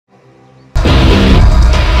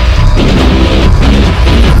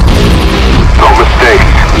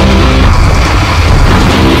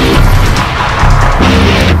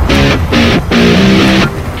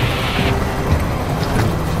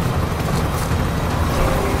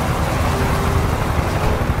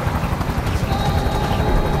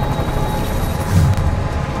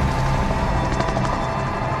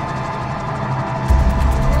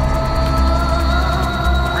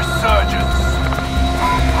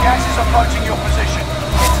approaching your position.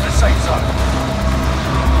 Get to the safe zone.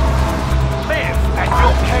 Live, and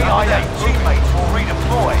your KIA teammates will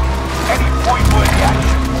redeploy. Any point-worthy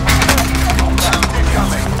action.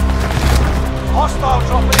 Incoming. Hostile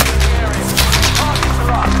dropping into the area. Targets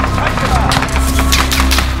are up. Take them out.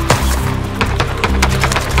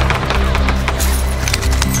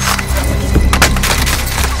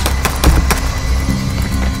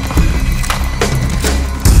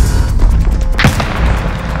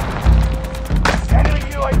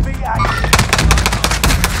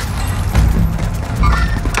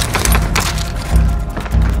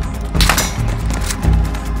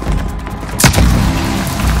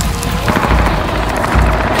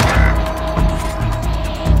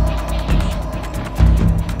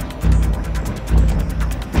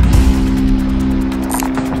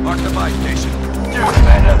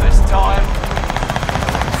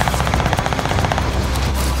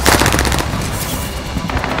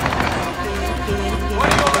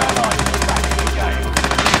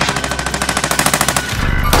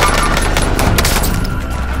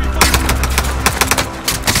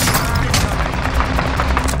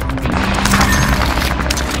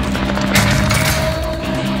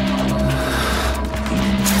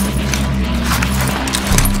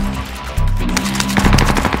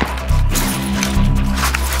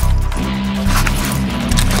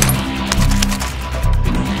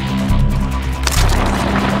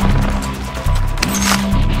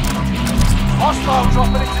 Hostile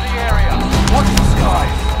dropping into the area. Watch the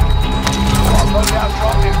skies. Loadout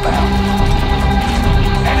drop inbound.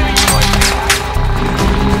 Enemy UAV active.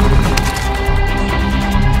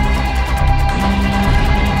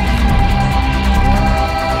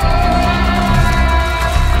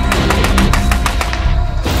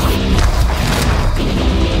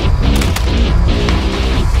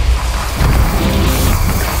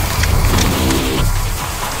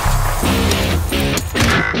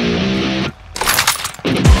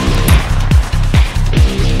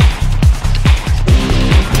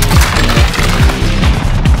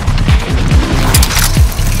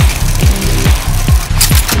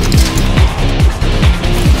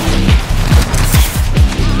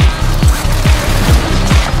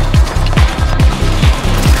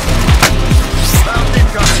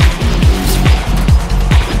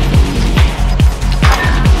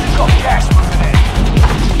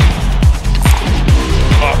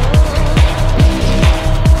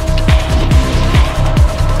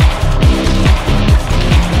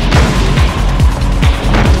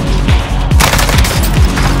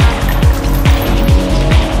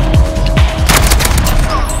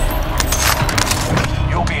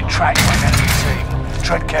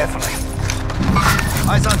 Tread carefully.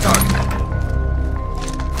 Eyes on target.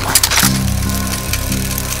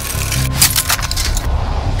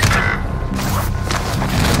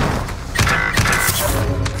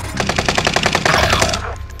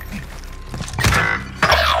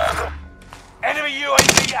 Enemy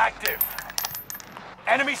UAV active.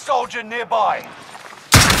 Enemy soldier nearby.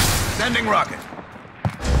 Sending rocket.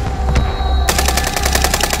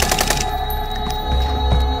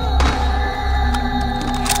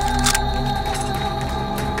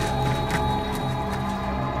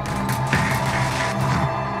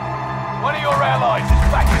 One of your allies is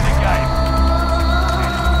back in the game.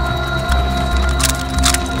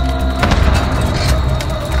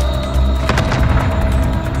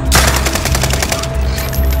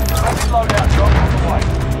 Let's loadout drop on the way.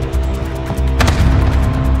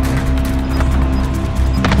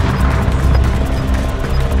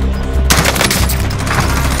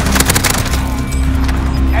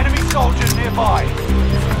 Enemy soldiers nearby.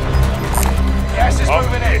 Gas is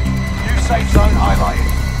moving in. New safe zone highlighted.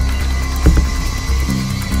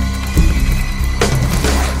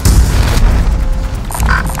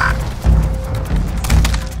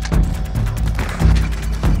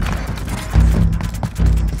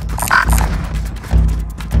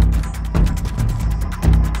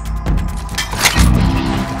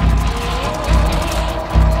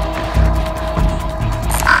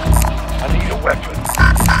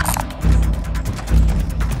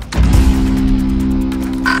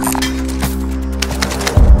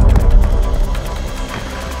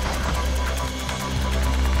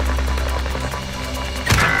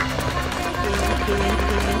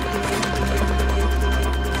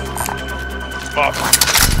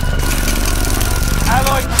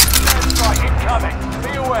 Allied airstrike incoming.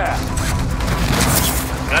 Be aware.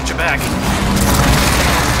 Got your back.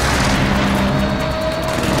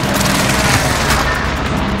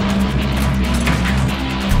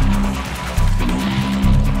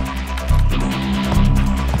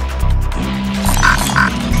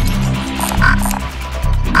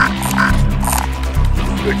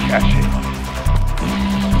 Good catching.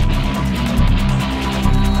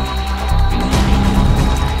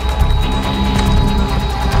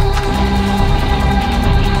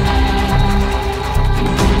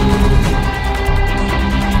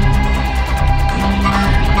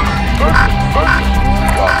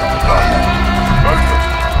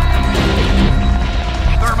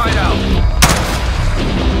 Thermite out.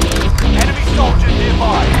 Enemy soldier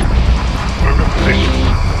nearby. Move in position.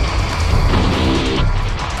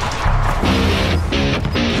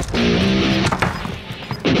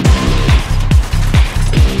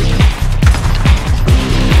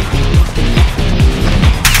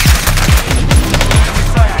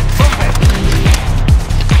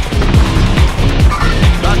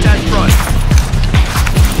 Contact front.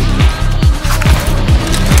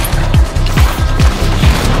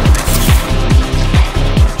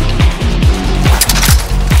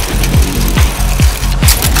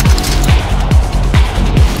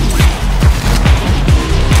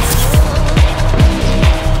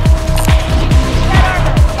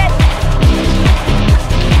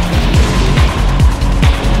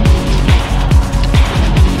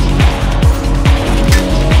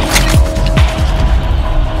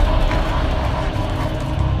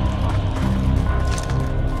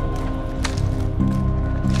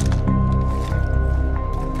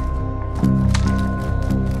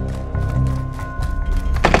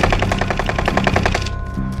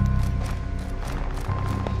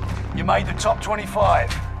 You made the top 25.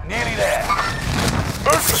 Nearly there.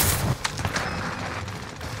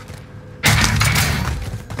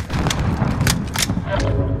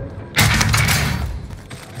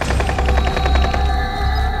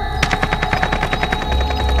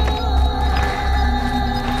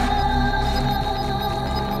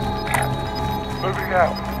 Moving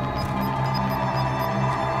out.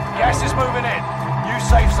 Gas is moving in. New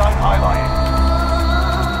safe zone highlighted.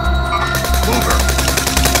 Mover.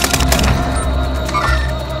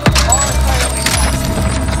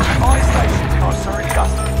 Fire station costs are in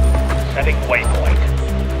custody. Setting waypoint.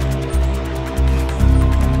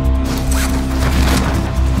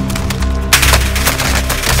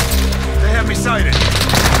 They have me sighted.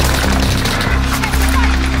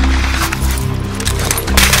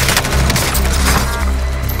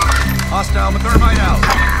 Hostile with thermite out.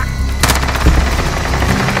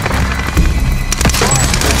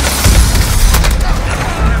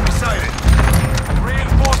 They have me sighted.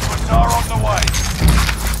 Reinforcements are on the way.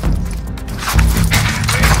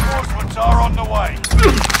 Reinforcements are on the way.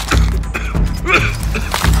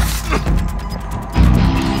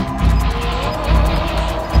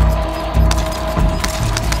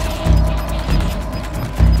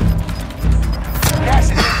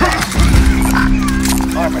 Gas is in.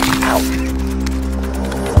 Armor out.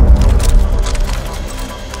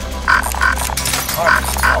 Armor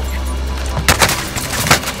out.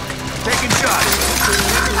 Taking shots.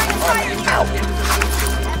 Armor out.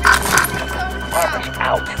 Armor's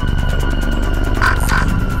out.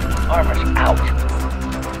 Armor's out.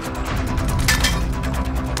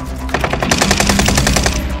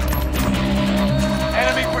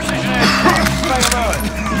 Enemy precision airstrike. Stay alert.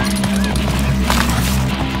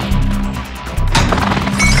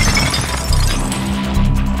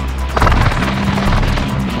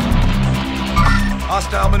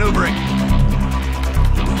 Hostile maneuvering.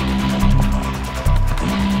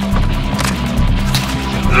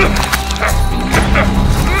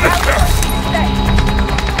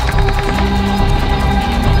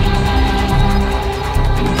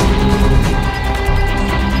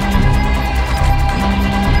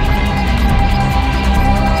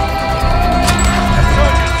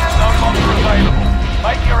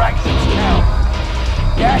 Make your actions count.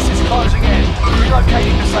 Gas is closing in.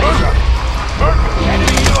 Relocating the safe zone.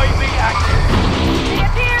 Enemy UAV active.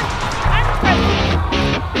 Reappear! I'm ready!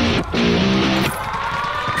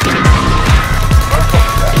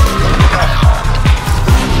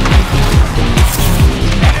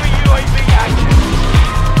 Enemy UAV active.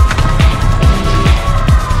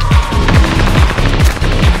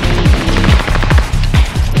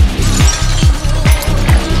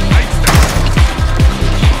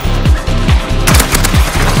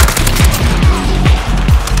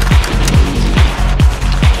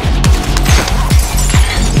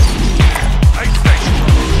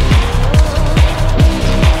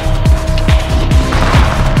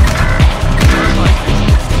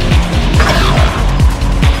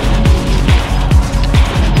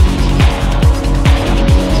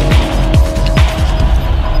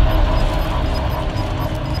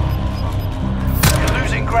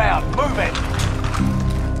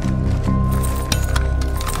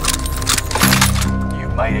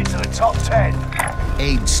 Made it to the top 10.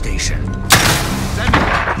 aid station. Sending.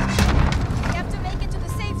 We have to make it to the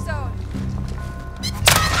safe zone.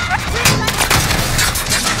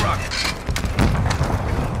 Sending rocket.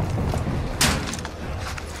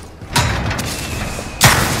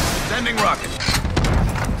 Sending rocket.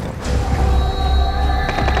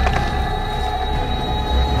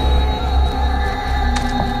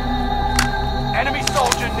 Enemy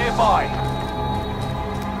soldier nearby.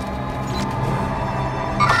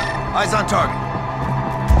 Eyes on target.